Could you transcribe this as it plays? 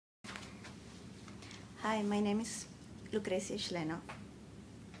Hi, my name is Lucrecia Schlenoff.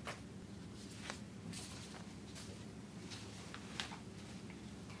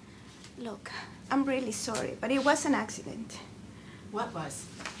 Look, I'm really sorry, but it was an accident. What was?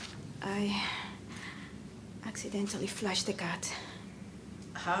 I accidentally flushed the cat.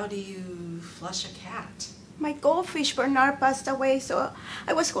 How do you flush a cat? My goldfish, Bernard, passed away, so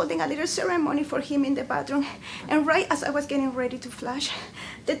I was holding a little ceremony for him in the bathroom. And right as I was getting ready to flush,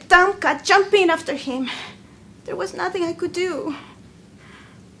 the damn cat jumped in after him. There was nothing I could do.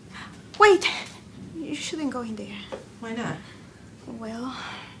 Wait, you shouldn't go in there. Why not? Well,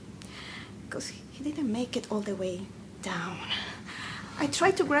 because he didn't make it all the way down. I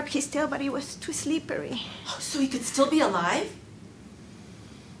tried to grab his tail, but it was too slippery. Oh, so he could still be alive?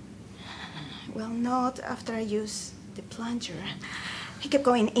 Well, not after I used the plunger. He kept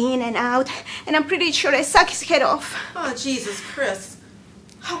going in and out, and I'm pretty sure I sucked his head off. Oh, Jesus, Chris.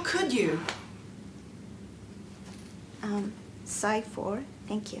 How could you? Side 4,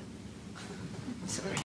 thank you. Sorry.